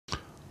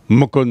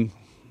Mukund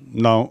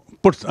now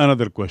puts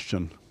another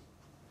question.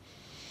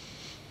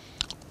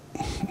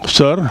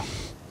 Sir,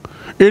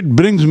 it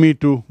brings me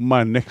to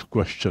my next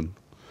question.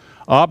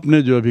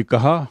 आपने जो अभी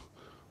कहा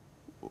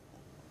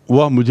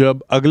वह मुझे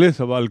अब अगले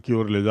सवाल की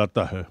ओर ले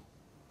जाता है.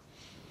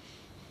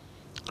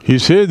 He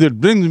says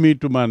it brings me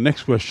to my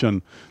next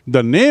question.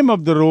 The Name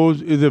of the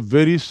Rose is a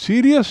very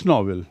serious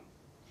novel.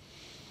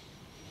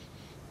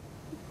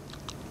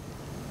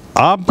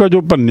 आपका जो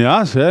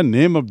उपन्यास है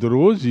नेम ऑफ द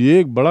रोज, ये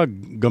एक बड़ा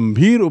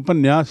गंभीर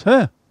उपन्यास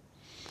है.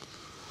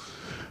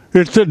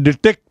 It's a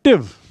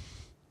detective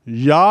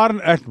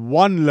yarn eight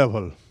one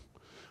level.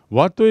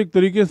 वह तो एक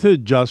तरीके से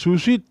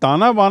जासूसी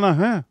ताना बाना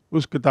है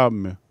उस किताब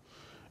में.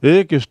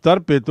 एक स्तर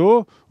पे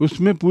तो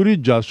उसमें पूरी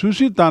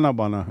जासूसी ताना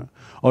बाना है.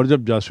 और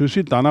जब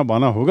जासूसी ताना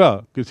बाना होगा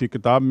किसी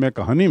किताब में,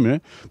 कहानी में,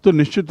 तो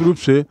निश्चित रूप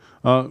से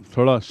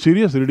थोड़ा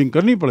सीरियस रीडिंग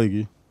करनी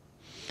पड़ेगी.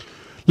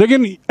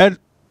 लेकिन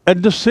at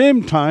the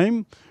same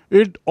time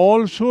it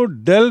also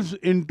delves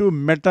into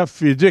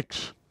metaphysics,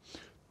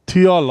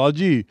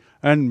 theology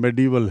and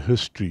medieval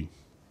history.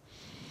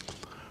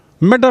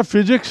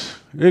 Metaphysics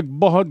एक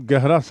बहुत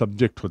गहरा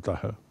सब्जेक्ट होता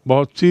है,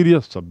 बहुत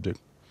सीरियस सब्जेक्ट.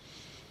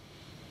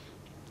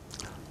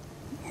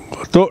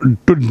 तो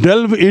to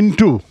delve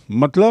into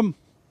मतलब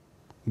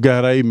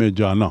गहराई में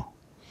जाना.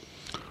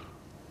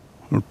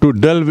 To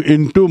delve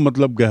into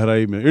मतलब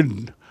गहराई में.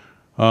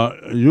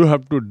 You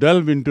have to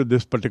delve into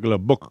this particular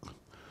book.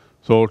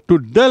 So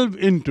to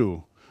delve into,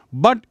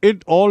 but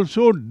it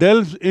also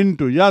डेल्व्स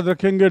into. याद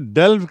रखेंगे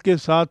डेल्व के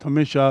साथ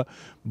हमेशा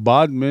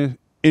बाद में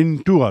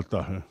इनटू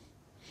आता है.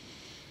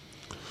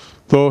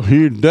 तो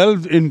ही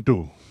डेल्व्स into.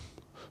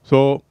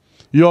 So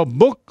your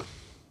book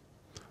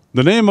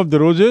the name of the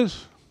roses,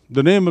 the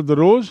name of the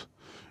rose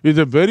is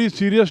a very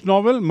serious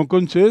novel.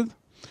 Mukund says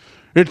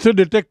it's a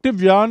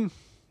detective yarn,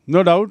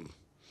 no doubt.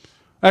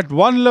 Eight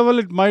one level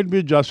it might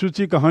be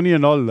जासूसी कहानी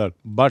and all that,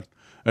 but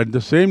at the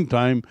same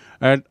time,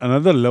 at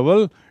another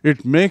level, it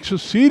makes a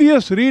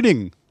serious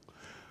reading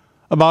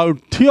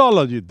about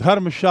theology,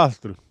 dharma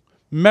shastra,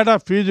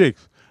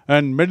 metaphysics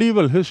and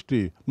medieval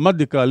history.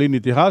 मध्यकालीन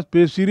इतिहास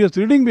पे serious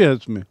reading भी है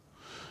इसमें.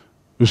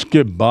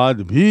 उसके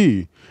बाद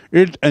भी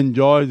it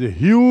enjoys a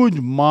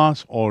huge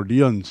mass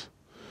audience.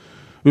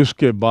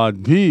 उसके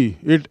बाद भी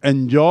it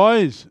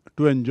enjoys,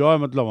 to enjoy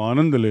मतलब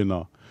आनंद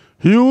लेना,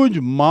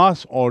 huge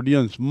mass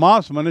audience.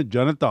 mass माने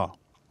जनता,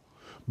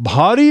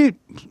 भारी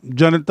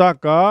जनता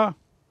का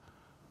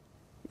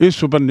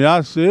इस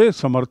उपन्यास से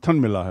समर्थन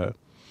मिला है.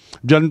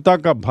 जनता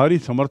का भारी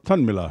समर्थन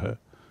मिला है.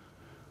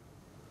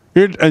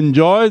 It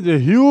enjoys a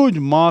huge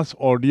mass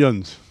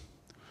audience.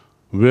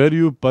 Where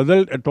you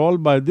puzzled at all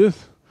by this.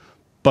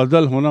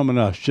 Puzzle होना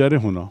माने आश्चर्य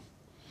होना,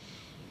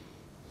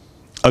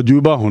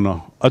 अजूबा होना,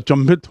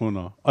 अचंभित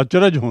होना,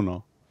 अचरज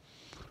होना.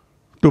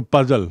 टू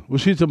पजल,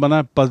 उसी से बना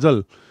है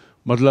पजल,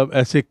 मतलब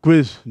ऐसे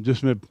क्विज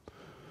जिसमें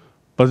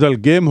पजल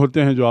गेम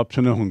होते हैं जो आप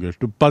सुने होंगे.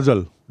 To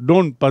puzzle,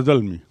 don't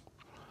puzzle me.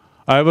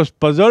 I was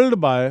puzzled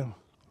by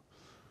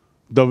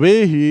the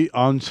way he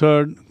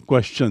answered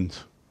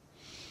questions.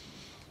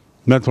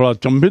 मैं थोड़ा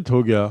अचंभित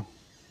हो गया,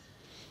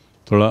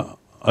 थोड़ा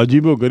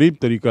अजीबो गरीब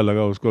तरीका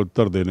लगा उसका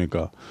उत्तर देने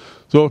का.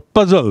 सो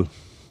पजल.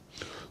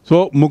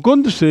 सो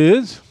मुकुंद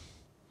सेज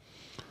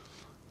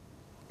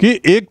कि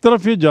एक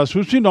तरफ ये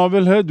जासूसी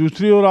नॉवेल है,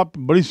 दूसरी ओर आप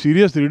बड़ी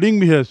सीरियस रीडिंग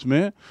भी है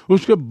इसमें.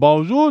 उसके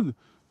बावजूद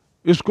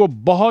इसको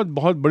बहुत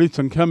बहुत बड़ी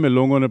संख्या में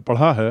लोगों ने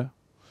पढ़ा है.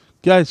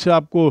 क्या इससे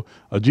आपको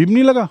अजीब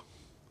नहीं लगा?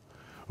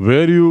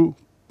 Where you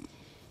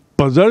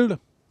puzzled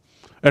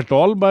at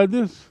all by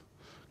this.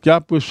 क्या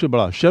आपको इससे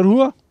बड़ा आश्चर्य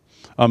हुआ?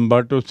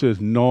 अम्बर्टो से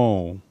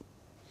नो,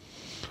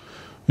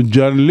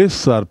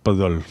 जर्नलिस्ट आर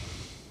पजल्ड.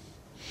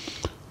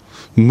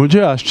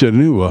 मुझे आश्चर्य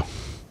नहीं हुआ.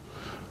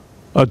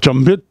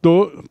 अचंभित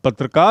तो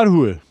पत्रकार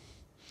हुए,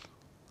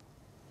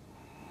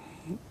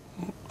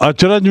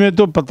 अचरज में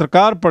तो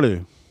पत्रकार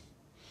पड़े,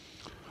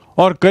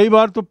 और कई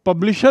बार तो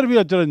पब्लिशर भी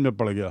अचरज में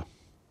पड़ गया.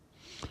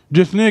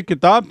 जिसने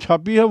किताब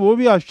छापी है वो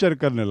भी आश्चर्य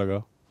करने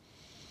लगा.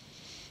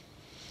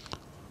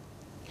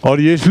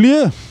 और ये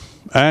इसलिए,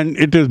 and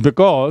it is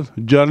because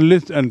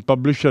journalist and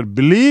publisher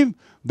believe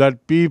that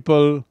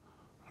people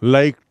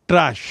like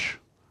trash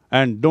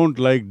and don't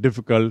like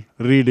difficult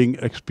reading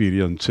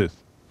experiences.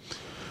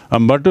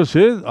 Umberto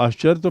से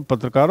आश्चर्य तो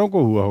पत्रकारों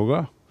को हुआ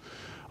होगा,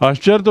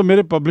 आश्चर्य तो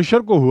मेरे पब्लिशर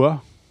को हुआ.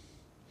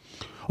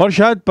 और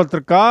शायद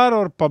पत्रकार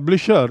और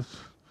पब्लिशर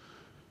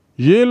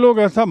ये लोग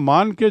ऐसा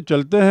मान के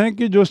चलते हैं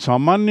कि जो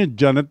सामान्य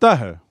जनता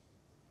है,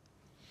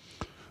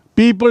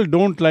 people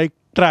don't like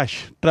trash.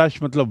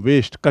 Trash मतलब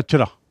वेस्ट,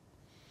 कचरा.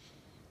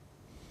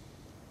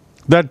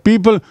 That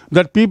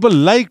people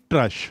like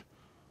trash.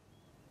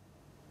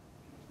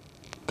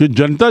 कि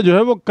जनता जो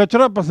है वो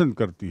कचरा पसंद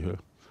करती है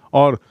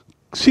और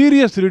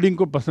सीरियस रीडिंग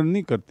को पसंद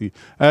नहीं करती.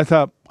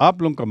 ऐसा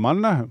आप लोगों का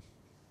मानना है,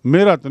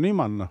 मेरा तो नहीं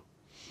मानना.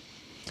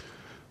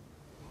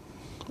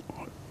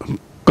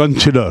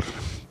 कंसिडर,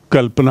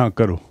 कल्पना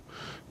करो.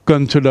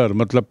 कंसिडर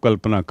मतलब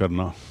कल्पना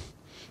करना,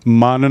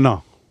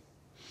 मानना.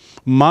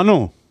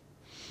 मानो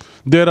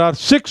there are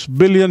 6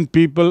 billion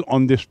people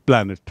on this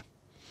planet.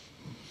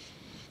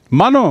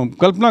 मानो,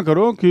 कल्पना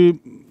करो कि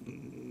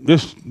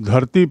इस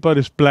धरती पर,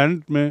 इस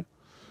प्लैनेट में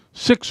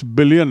 6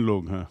 बिलियन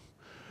लोग हैं।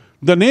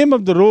 The name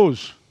of the rose,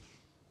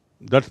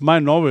 that's my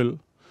novel,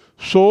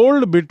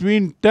 sold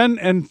between 10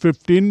 and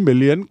 15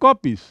 million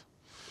copies.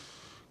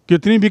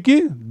 कितनी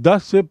बिकी?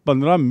 10 से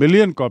 15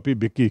 मिलियन कॉपी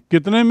बिकी।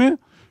 कितने में?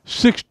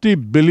 60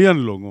 बिलियन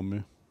लोगों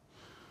में।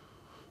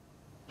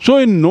 सो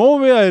in no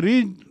way I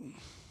reach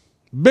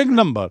big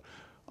number,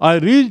 I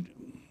reach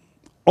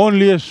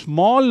only a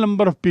small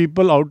number of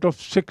people out of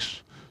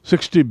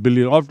 60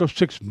 billion, out of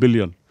 6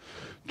 billion।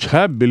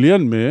 6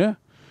 billion में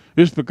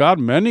इस प्रकार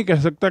मैं नहीं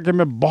कह सकता कि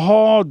मैं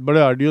बहुत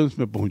बड़े ऑडियंस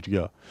में पहुंच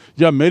गया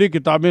या मेरी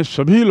किताबें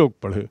सभी लोग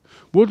पढ़े।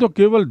 वो तो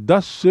केवल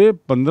 10 से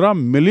 15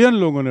 मिलियन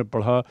लोगों ने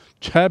पढ़ा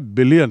 6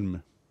 बिलियन में।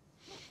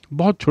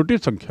 बहुत छोटी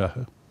संख्या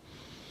है।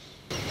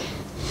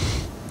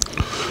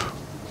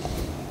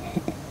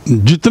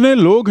 जितने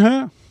लोग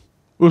हैं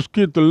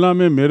उसकी तुलना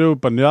में मेरे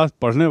उपन्यास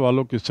पढ़ने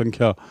वालों की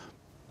संख्या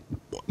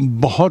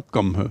बहुत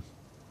कम है।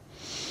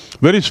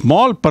 Very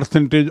small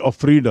percentage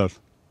of readers,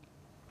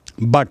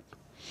 but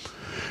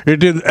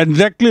it is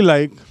exactly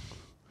like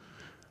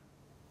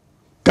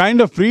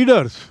kind of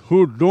readers who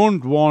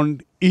don't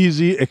want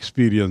easy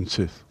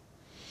experiences।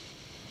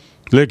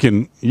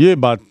 लेकिन ये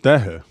बात तय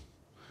है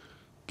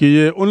कि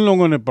ये उन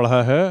लोगों ने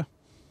पढ़ा है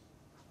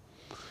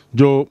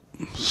जो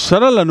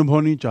सरल अनुभव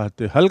नहीं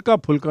चाहते, हल्का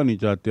फुल्का नहीं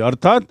चाहते,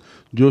 अर्थात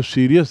जो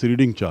सीरियस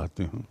रीडिंग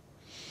चाहते हैं।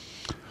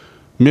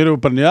 मेरे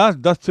उपन्यास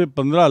 10 से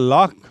 15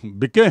 लाख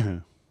बिके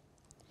हैं,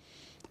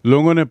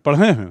 लोगों ने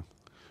पढ़े हैं।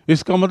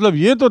 इसका मतलब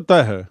ये तो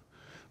तय है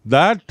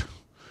that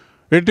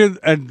it is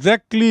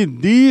exactly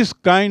these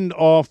kind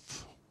of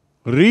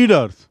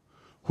readers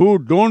who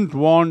don't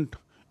want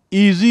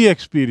easy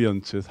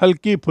experiences,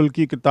 हल्की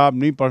फुल्की किताब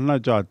नहीं पढ़ना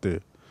चाहते,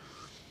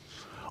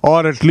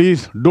 और at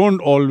least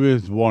don't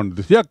always want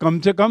this, या कम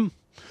से कम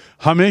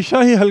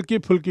हमेशा ही हल्की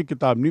फुल्की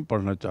किताब नहीं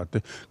पढ़ना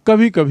चाहते।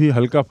 कभी कभी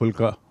हल्का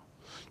फुल्का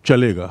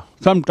चलेगा।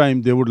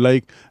 Sometimes they would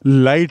like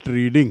light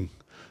reading,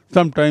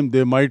 sometimes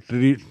they might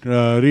read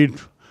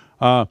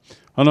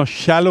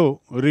shallow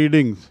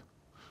readings।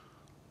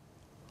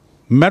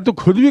 मैं तो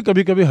खुद भी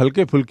कभी कभी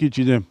हल्के फुल्की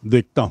चीज़ें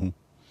देखता हूँ।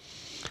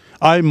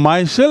 आई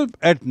my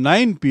self eight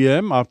 9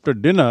 PM after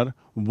dinner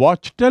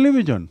watch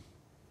television.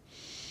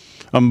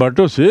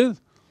 Umberto says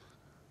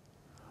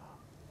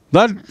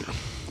that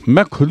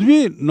मैं खुद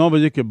भी 9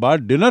 बजे के बाद,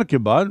 डिनर के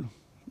बाद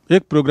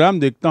एक प्रोग्राम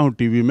देखता हूँ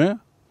टीवी में,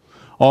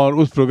 और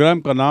उस प्रोग्राम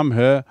का नाम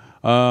है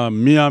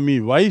मियामी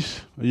वाइस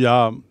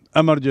या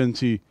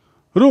एमरजेंसी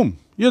रूम।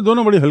 ये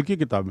दोनों बड़ी हल्की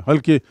किताबें,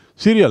 हल्के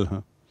सीरियल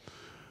हैं।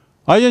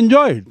 आई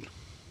एंजॉय इट,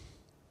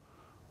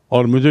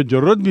 और मुझे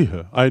ज़रूरत भी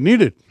है, I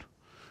need it,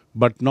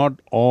 but not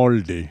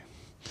all day.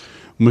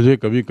 मुझे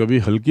कभी कभी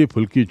हल्की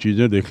फुल्की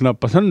चीज़ें देखना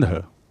पसंद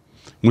है,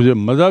 मुझे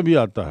मज़ा भी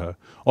आता है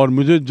और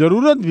मुझे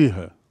ज़रूरत भी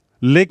है,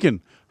 लेकिन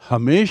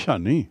हमेशा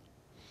नहीं।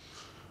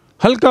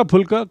 हल्का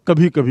फुल्का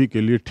कभी कभी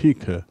के लिए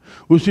ठीक है।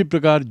 उसी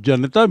प्रकार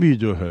जनता भी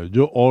जो है,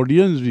 जो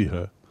ऑडियंस भी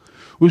है,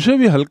 उसे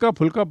भी हल्का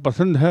फुल्का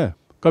पसंद है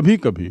कभी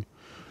कभी।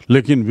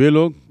 लेकिन वे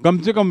लोग, कम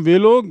से कम वे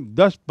लोग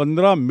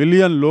 10-15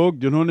 मिलियन लोग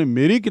जिन्होंने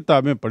मेरी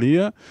किताबें पढ़ी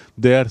है,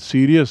 they are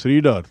serious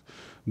readers,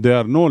 they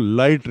are no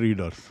light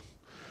readers,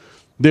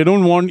 they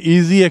don't want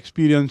easy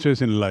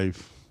experiences in life.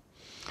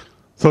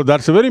 So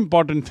that's a very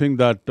important thing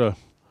that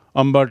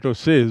Umberto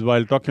says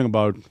while talking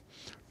about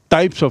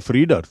types of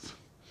readers.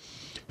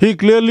 He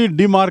clearly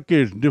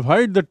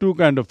divide the two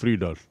kind of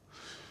readers.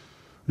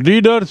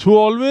 Readers who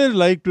always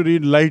like to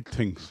read light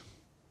things,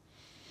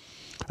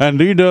 and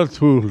readers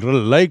who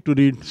like to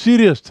read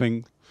serious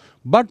things,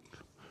 but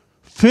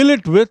fill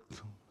it with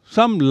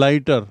some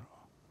lighter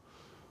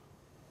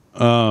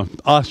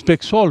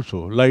aspects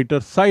also,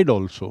 lighter side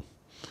also.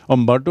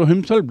 Umberto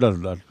himself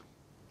does that.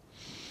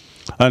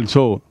 And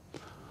so,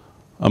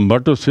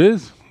 Umberto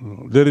says,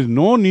 there is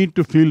no need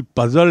to feel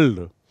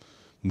puzzled.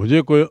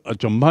 मुझे कोई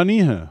अचंभा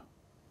नहीं है,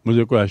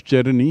 मुझे कोई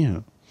आश्चर्य नहीं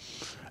है।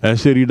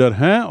 ऐसे रीडर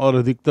हैं, और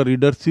अधिकतर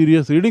रीडर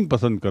सीरियस रीडिंग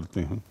पसंद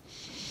करते हैं।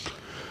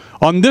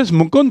 On this,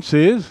 Mukund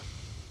says,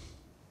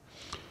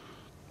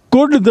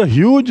 could the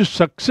huge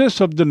success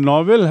of the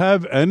novel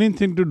have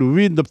anything to do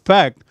with the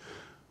fact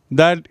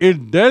that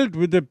it dealt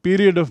with a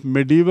period of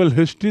medieval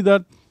history?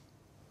 That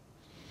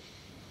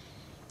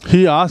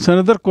he asks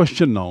another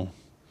question now,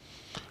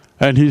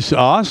 and he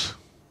asks,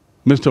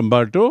 Mr.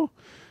 Umberto,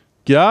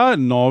 क्या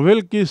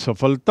novel की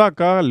सफलता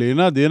का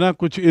लेना देना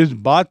कुछ इस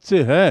बात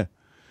से है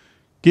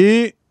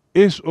कि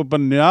इस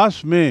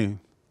उपन्यास में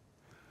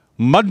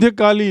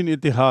मध्यकालीन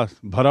इतिहास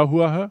भरा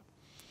हुआ है?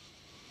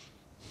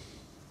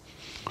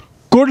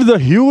 कुड द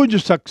ह्यूज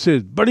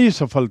सक्सेस, बड़ी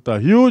सफलता,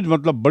 ह्यूज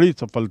मतलब बड़ी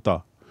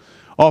सफलता,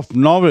 ऑफ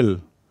नॉवेल,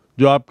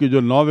 जो आपकी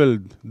जो novel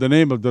the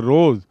name of the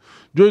रोज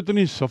जो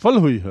इतनी सफल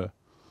हुई है,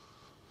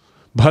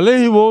 भले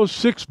ही वो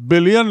 6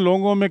 बिलियन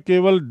लोगों में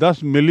केवल 10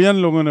 मिलियन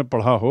लोगों ने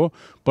पढ़ा हो,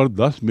 पर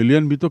 10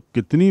 मिलियन भी तो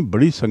कितनी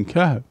बड़ी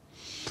संख्या है।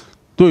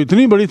 तो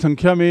इतनी बड़ी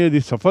संख्या में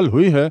यदि सफल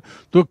हुई है,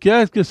 तो क्या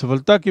इसकी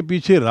सफलता के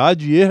पीछे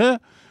राज ये है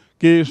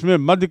कि इसमें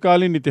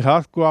मध्यकालीन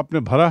इतिहास को आपने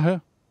भरा है?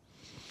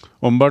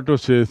 उम्बर्टो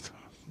से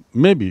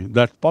मे बी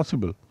दैट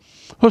पॉसिबल,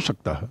 हो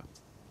सकता है।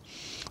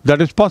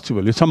 दैट इज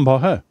पॉसिबल, ये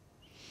संभव है।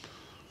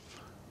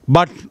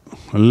 But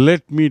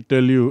let me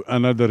tell you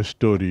another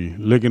story.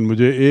 लेकिन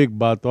मुझे एक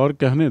बात और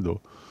कहने दो।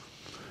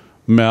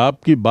 मैं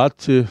आपकी बात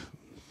से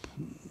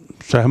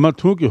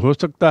सहमत हूँ कि हो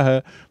सकता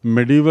है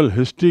मेडिवल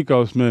हिस्ट्री का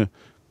उसमें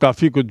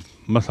काफ़ी कुछ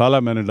मसाला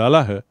मैंने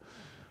डाला है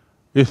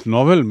इस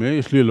नॉवेल में,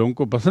 इसलिए लोगों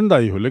को पसंद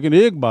आई हो। लेकिन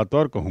एक बात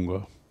और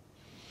कहूँगा,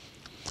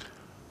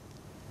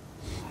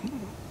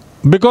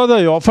 because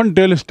I often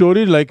tell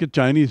story like a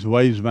Chinese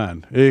wise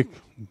man, एक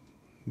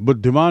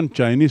बुद्धिमान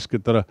चाइनीज की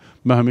तरह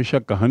मैं हमेशा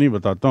कहानी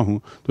बताता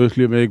हूँ, तो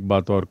इसलिए मैं एक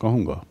बात और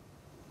कहूँगा।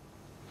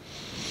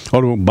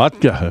 और वो बात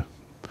क्या है?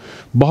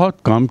 बहुत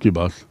काम की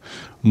बात।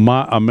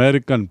 माई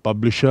American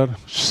publisher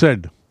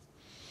said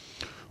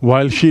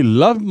while she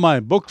loved my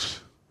books,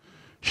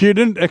 she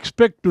didn't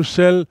expect to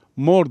sell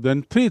more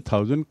than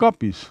 3,000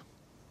 copies.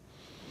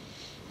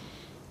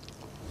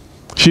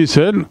 She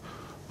said,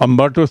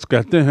 अम्बर्टोस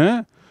कहते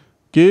हैं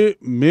कि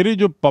मेरी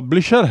जो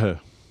पब्लिशर है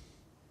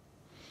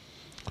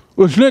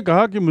उसने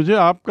कहा कि मुझे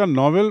आपका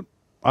नॉवेल,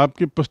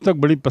 आपकी पुस्तक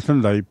बड़ी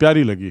पसंद आई,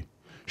 प्यारी लगी।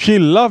 शी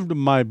लव्ड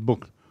माई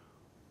बुक,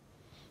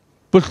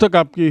 पुस्तक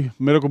आपकी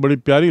मेरे को बड़ी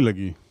प्यारी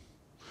लगी,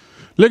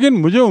 लेकिन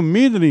मुझे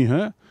उम्मीद नहीं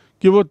है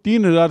कि वो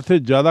 3,000 से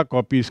ज़्यादा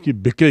कॉपीज की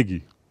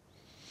बिकेगी,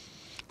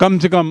 कम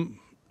से कम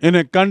इन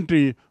a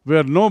country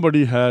where no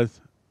buddy has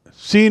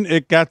seen A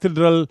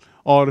cathedral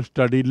और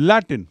स्टडी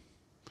लैटिन।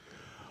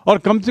 और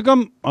कम से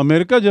कम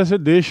अमेरिका जैसे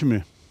देश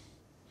में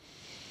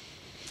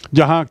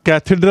जहाँ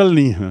कैथेड्रल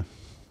नहीं है,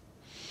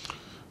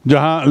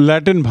 जहाँ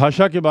लैटिन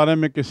भाषा के बारे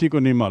में किसी को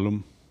नहीं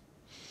मालूम,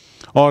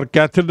 और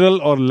कैथेड्रल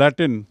और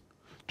लैटिन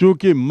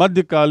चूँकि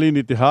मध्यकालीन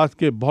इतिहास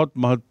के बहुत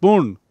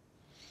महत्वपूर्ण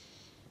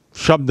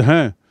शब्द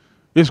हैं,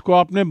 इसको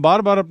आपने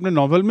बार बार अपने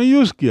नॉवेल में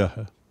यूज़ किया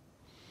है,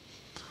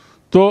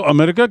 तो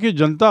अमेरिका की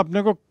जनता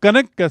अपने को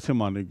कनेक्ट कैसे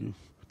मानेगी?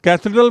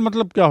 कैथेड्रल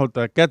मतलब क्या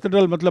होता है?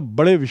 कैथेड्रल मतलब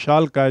बड़े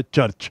विशालकाय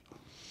चर्च।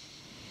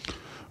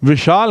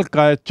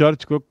 विशालकाय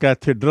चर्च को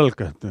कैथेड्रल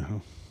कहते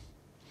हैं।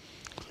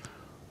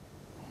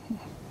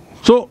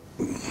 सो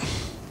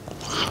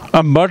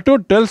Umberto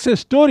tales a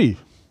story.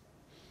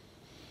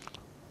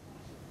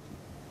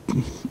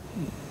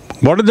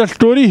 What is that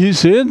story? He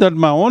says that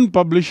my own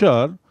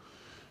publisher,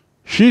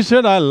 she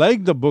said, I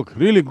like the book,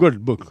 really good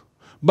book.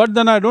 But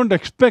then I don't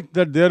expect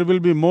that there will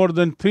be more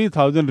than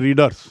 3,000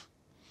 readers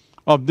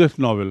of this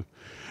novel,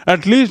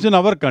 at least in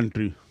our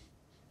country.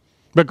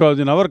 Because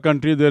in our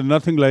country, there's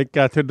nothing like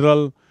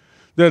cathedral,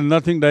 there's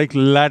nothing like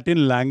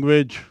Latin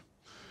language,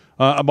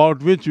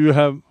 about which you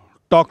have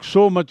talked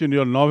so much in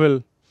your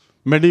novel,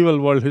 medieval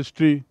world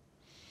history.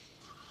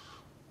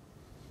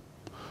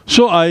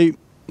 So I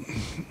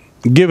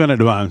give an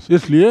advance.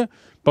 इसलिए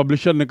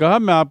publisher ने कहा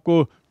मैं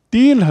आपको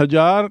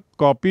 3,000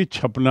 copy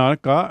छपना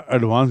का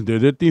advance दे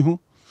देती हूँ।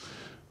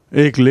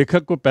 एक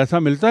लेखक को पैसा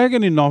मिलता है कि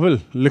नहीं नॉवेल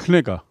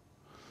लिखने का?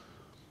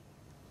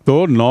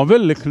 तो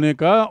नॉवेल लिखने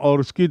का और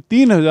उसकी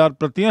 3,000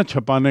 प्रतियां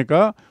छपाने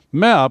का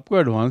मैं आपको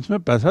एडवांस में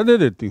पैसा दे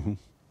देती हूँ।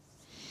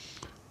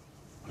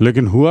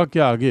 लेकिन हुआ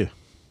क्या आगे?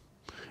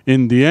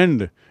 In the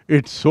end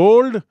it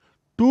sold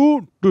 2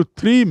 to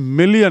 3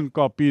 million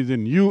copies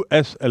in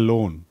US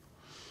alone.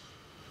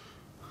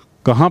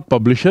 कहाँ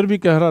पब्लिशर भी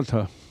कह रहा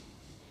था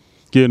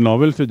कि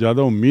नॉवेल से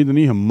ज़्यादा उम्मीद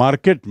नहीं है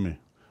मार्केट में,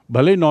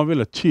 भले ही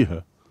नॉवेल अच्छी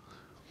है,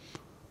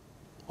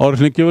 और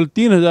उसने केवल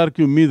 3,000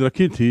 की उम्मीद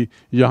रखी थी,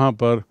 यहाँ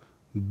पर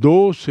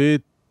 2 से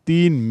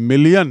 3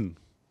 मिलियन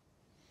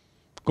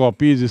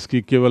कॉपीज़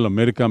इसकी केवल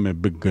अमेरिका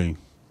में बिक गई।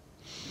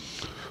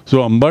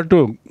 सो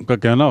अम्बर्टो का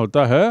कहना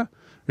होता है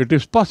इट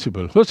इज़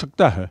पॉसिबल, हो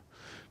सकता है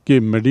कि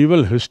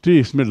मेडिवल हिस्ट्री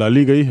इसमें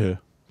डाली गई है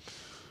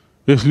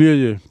इसलिए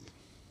ये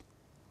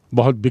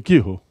बहुत बिकी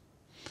हो।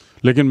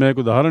 लेकिन मैं एक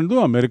उदाहरण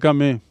दूं, अमेरिका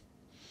में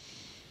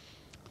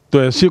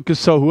तो ऐसी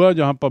किस्सा हुआ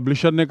जहां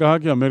पब्लिशर ने कहा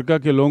कि अमेरिका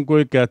के लोगों को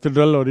एक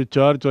कैथेड्रल और ये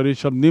चर्च और ये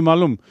शब्द नहीं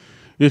मालूम,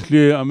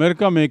 इसलिए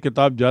अमेरिका में एक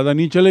किताब ज़्यादा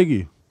नहीं चलेगी,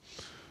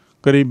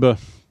 करीब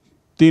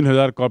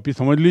 3,000 कॉपी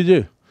समझ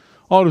लीजिए,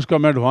 और उसका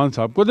मैं एडवांस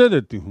आपको दे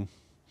देती हूँ।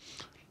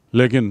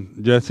 लेकिन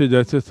जैसे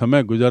जैसे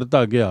समय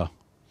गुजरता गया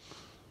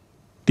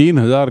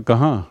 3,000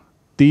 कहाँ,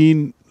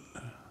 3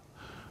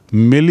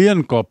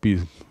 मिलियन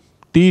कॉपीज,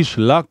 30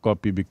 लाख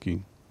कॉपी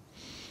बिकी।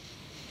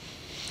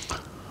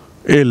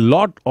 A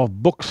lot of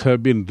books have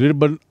been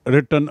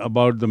written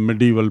about the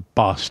medieval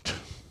past.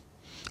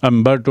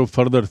 Umberto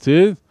further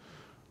says,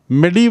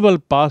 medieval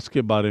past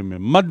के बारे में,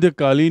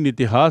 मध्यकालीन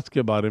इतिहास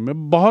के बारे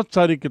में बहुत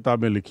सारी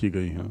किताबें लिखी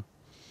गई हैं,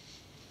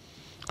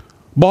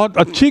 बहुत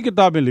अच्छी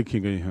किताबें लिखी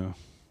गई हैं,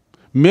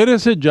 मेरे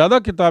से ज़्यादा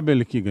किताबें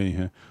लिखी गई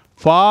हैं,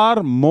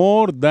 far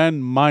more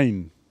than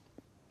mine.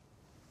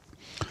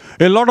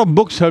 A lot of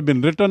books have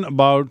been written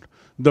about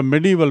the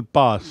medieval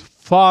past,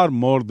 far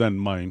more than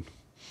mine.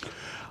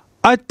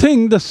 I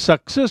think the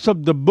success of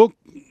the book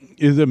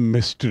is a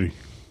mystery.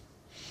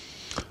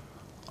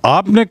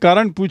 आपने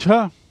कारण पूछा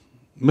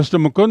मिस्टर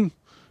मुकुंद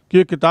कि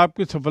ये किताब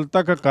की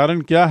सफलता का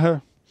कारण क्या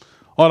है,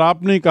 और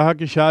आपने कहा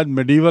कि शायद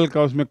मेडिवल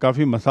का उसमें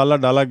काफ़ी मसाला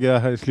डाला गया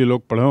है इसलिए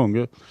लोग पढ़े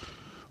होंगे।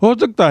 हो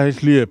सकता है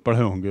इसलिए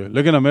पढ़े होंगे,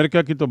 लेकिन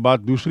अमेरिका की तो बात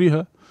दूसरी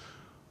है।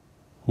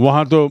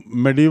 वहाँ तो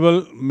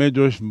मेडिवल में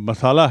जो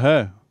मसाला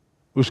है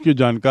उसकी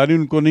जानकारी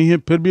उनको नहीं है,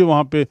 फिर भी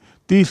वहाँ पे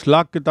 30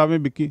 लाख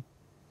किताबें बिकी।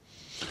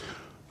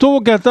 तो वो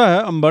कहता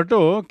है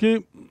अम्बर्टो कि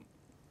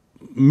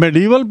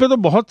मेडिवल पे तो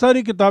बहुत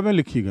सारी किताबें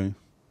लिखी गई,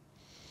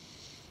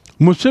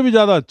 मुझसे भी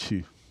ज़्यादा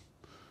अच्छी।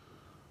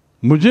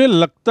 मुझे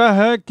लगता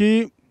है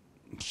कि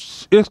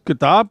इस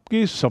किताब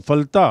की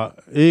सफलता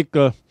एक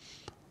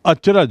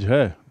अचरज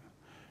है,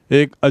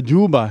 एक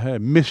अजूबा है,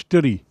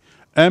 मिस्ट्री,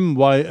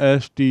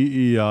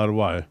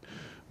 MYSTERY,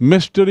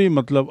 मिस्ट्री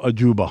मतलब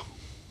अजूबा।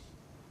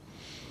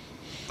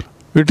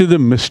 इट इज़ ए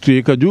मिस्ट्री,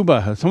 एक अजूबा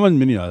है, समझ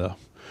में नहीं आया।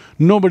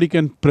 Nobody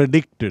can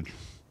predict it.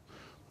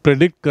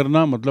 Predict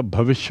करना मतलब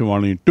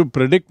भविष्यवाणी, टू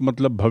प्रेडिक्ट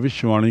मतलब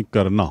भविष्यवाणी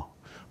करना,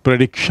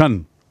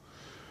 प्रेडिक्शन।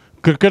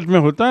 क्रिकेट में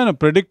होता है ना,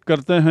 प्रेडिक्ट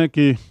करते हैं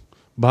कि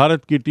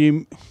भारत की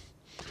टीम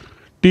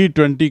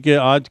T20 के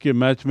आज के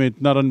मैच में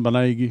इतना रन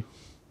बनाएगी।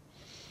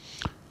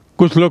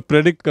 कुछ लोग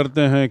प्रेडिक्ट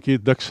करते हैं कि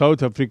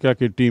साउथ अफ्रीका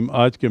की टीम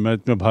आज के मैच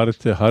में भारत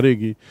से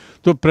हारेगी।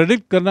 तो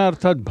प्रेडिक्ट करना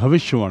अर्थात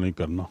भविष्यवाणी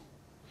करना।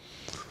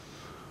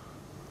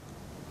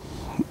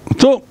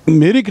 तो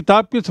मेरी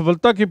किताब की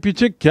सफलता के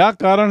पीछे क्या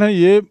कारण है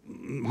ये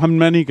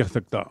मैं नहीं कह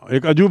सकता,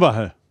 एक अजूबा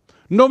है।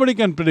 नोबडी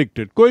कैन प्रेडिक्ट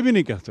इट, कोई भी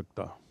नहीं कह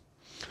सकता।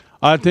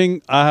 I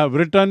think I have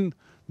written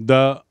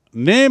the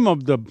name of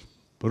the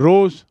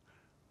rose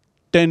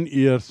 10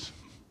 years।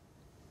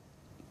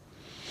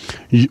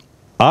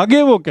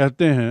 आगे वो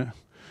कहते हैं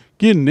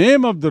कि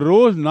नेम ऑफ द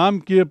रोज नाम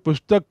की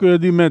पुस्तक को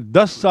यदि मैं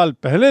 10 साल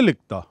पहले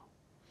लिखता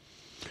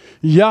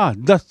या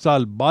 10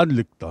 साल बाद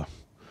लिखता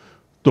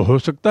तो हो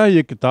सकता है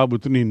ये किताब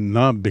उतनी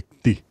ना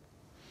बिकती।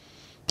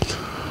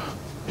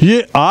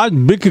 ये आज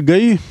बिक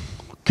गई,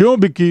 क्यों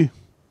बिकी,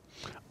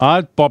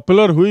 आज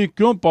पॉपुलर हुई,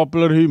 क्यों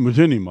पॉपुलर हुई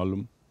मुझे नहीं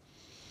मालूम।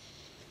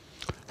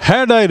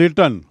 Had I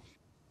written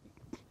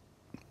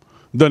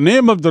the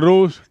name of the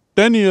rose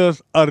 10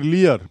 years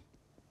earlier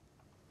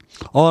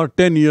or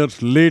 10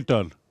 years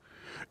later,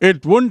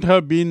 it wouldn't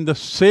have been the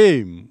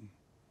same।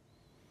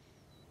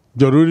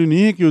 जरूरी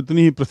नहीं है कि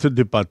उतनी ही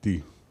प्रसिद्धि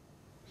पाती।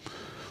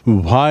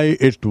 Why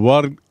it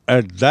worked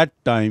at that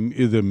time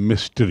is a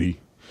mystery।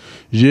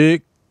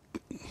 ये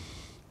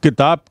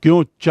किताब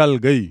क्यों चल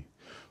गई,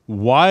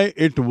 Why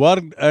it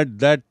worked at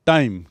that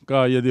time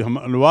का यदि हम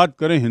अनुवाद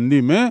करें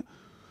हिंदी में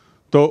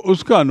तो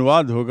उसका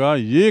अनुवाद होगा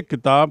ये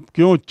किताब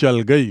क्यों चल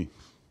गई।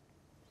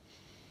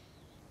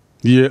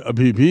 ये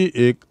अभी भी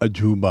एक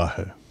अजूबा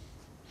है।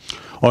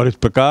 और इस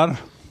प्रकार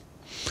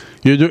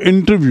ये जो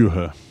इंटरव्यू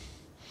है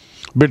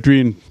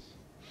between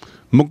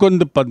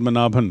Mukund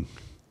Padmanabhan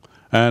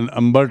and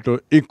Umberto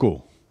Eco,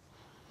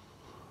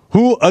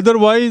 who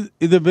otherwise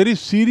is a very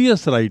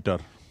serious writer,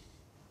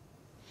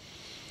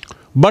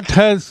 but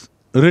has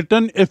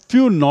written a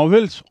few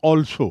novels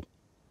also.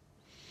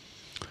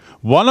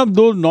 One of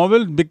those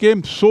novels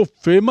became so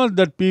famous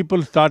that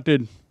people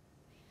started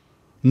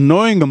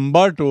knowing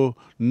Umberto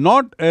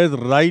not as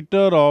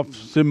writer of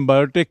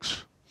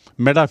symbiotics,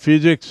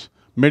 metaphysics,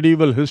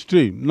 medieval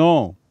history.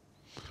 No.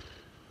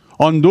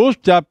 On those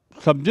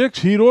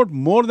subjects, he wrote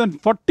more than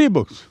 40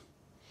 books.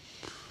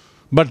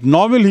 But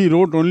novel he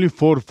wrote only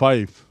 4 or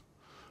 5.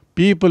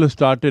 People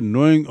started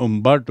knowing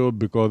Umberto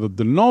because of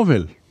the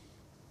novel.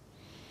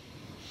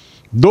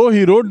 Though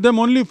he wrote them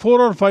only 4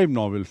 or 5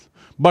 novels,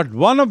 but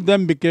one of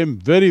them became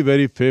very,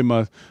 very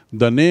famous,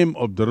 The Name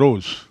of the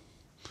Rose.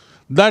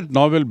 That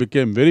novel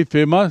became very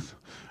famous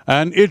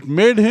and it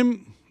made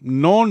him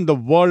known the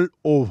world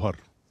over.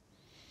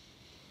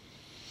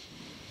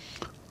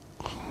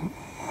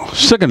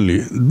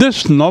 Secondly,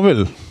 this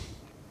novel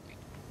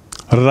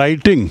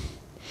writing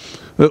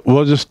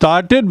was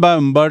started by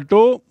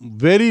Umberto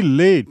very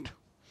late,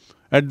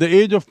 at the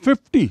age of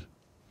 50.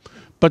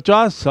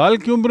 50 साल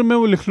की उम्र में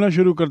वो लिखना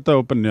शुरू करता है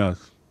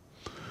उपन्यास।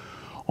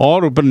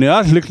 और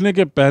उपन्यास लिखने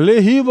के पहले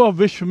ही वह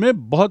विश्व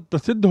में बहुत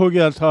प्रसिद्ध हो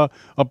गया था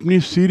अपनी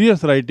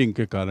सीरियस राइटिंग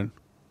के कारण।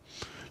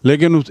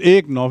 लेकिन उस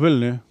एक नॉवेल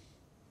ने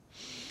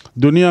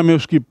दुनिया में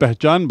उसकी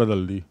पहचान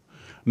बदल दी।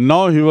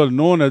 Now he was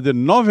known as a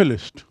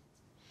novelist,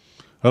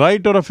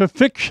 writer of A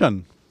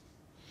fiction,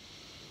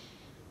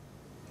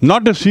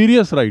 not a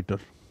serious writer,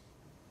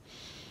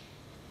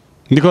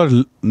 because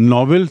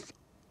novels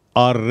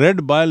are read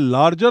by a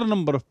larger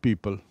number of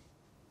people.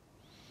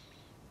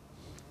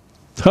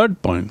 Third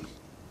point,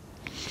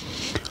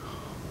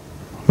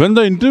 when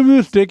the interview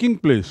is taking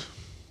place,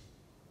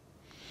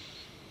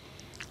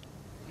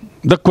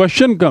 the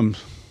question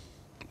comes,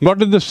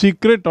 what is the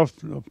secret of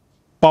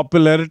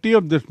popularity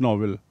of this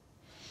novel?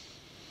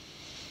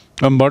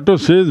 Umberto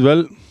says,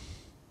 well,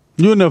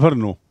 you never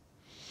know.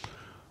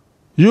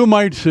 You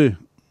might say,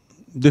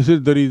 this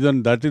is the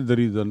reason, that is the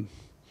reason.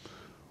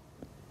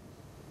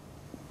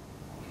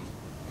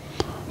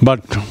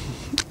 But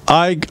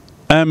I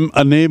am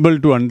unable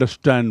to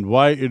understand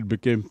why it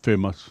became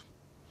famous.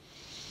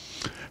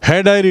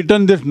 Had I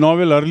written this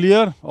novel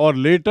earlier or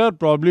later,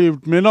 probably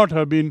it may not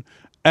have been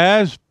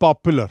as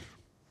popular.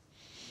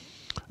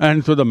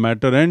 And so the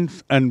matter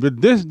ends, and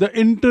with this the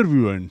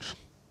interview ends.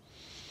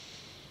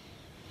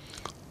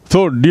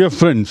 So, dear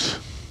friends,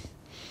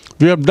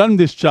 we have done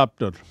this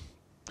chapter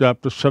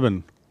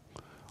 7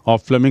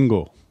 of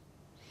Flamingo,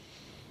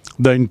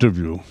 the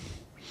interview.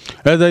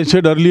 As I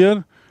said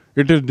earlier,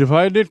 it is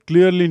divided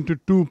clearly into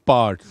two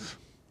parts.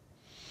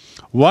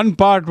 One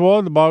part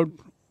was about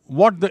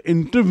what the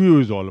interview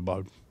is all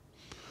about.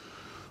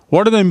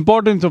 What is the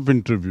importance of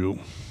interview?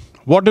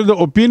 What is the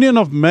opinion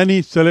of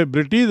many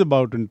celebrities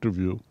about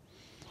interview?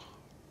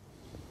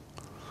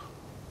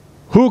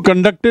 Who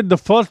conducted the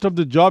first of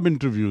the job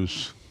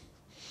interviews?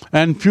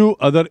 And few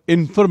other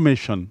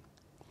information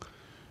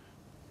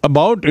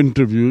about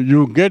interview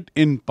you get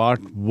in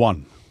part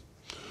 1.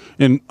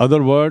 In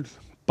other words,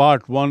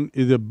 part 1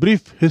 is a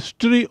brief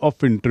history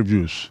of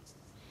interviews.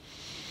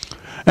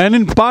 And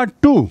in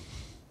part 2,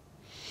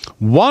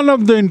 one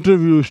of the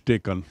interviews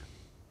taken.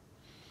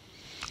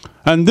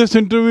 And this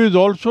interview is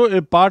also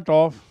a part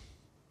of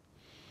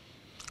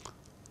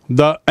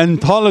the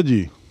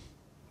anthology,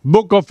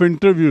 book of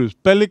interviews,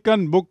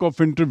 Pelican Book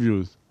of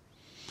Interviews,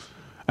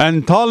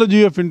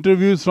 anthology of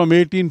interviews from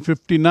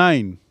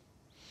 1859.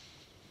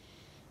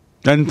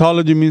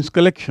 Anthology means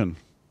collection.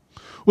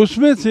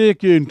 उसमें से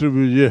एक ये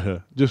interview ये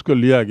है जिसको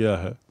लिया गया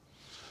है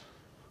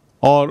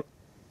और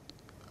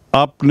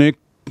आपने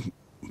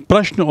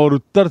प्रश्न और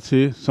उत्तर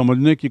से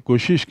समझने की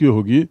कोशिश की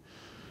होगी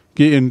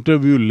कि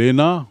इंटरव्यू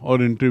लेना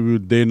और इंटरव्यू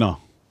देना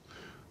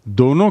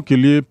दोनों के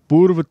लिए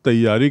पूर्व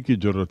तैयारी की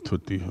ज़रूरत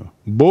होती है.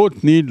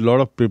 Both need lot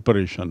of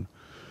preparation.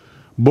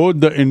 Both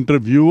the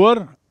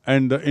interviewer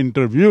and the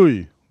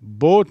interviewee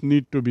both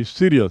need to be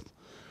serious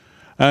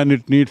and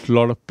it needs a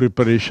lot of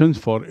preparations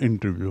for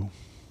interview.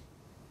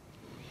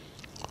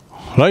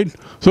 Right?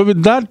 So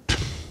with that,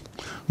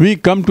 we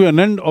come to an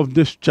end of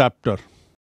this chapter.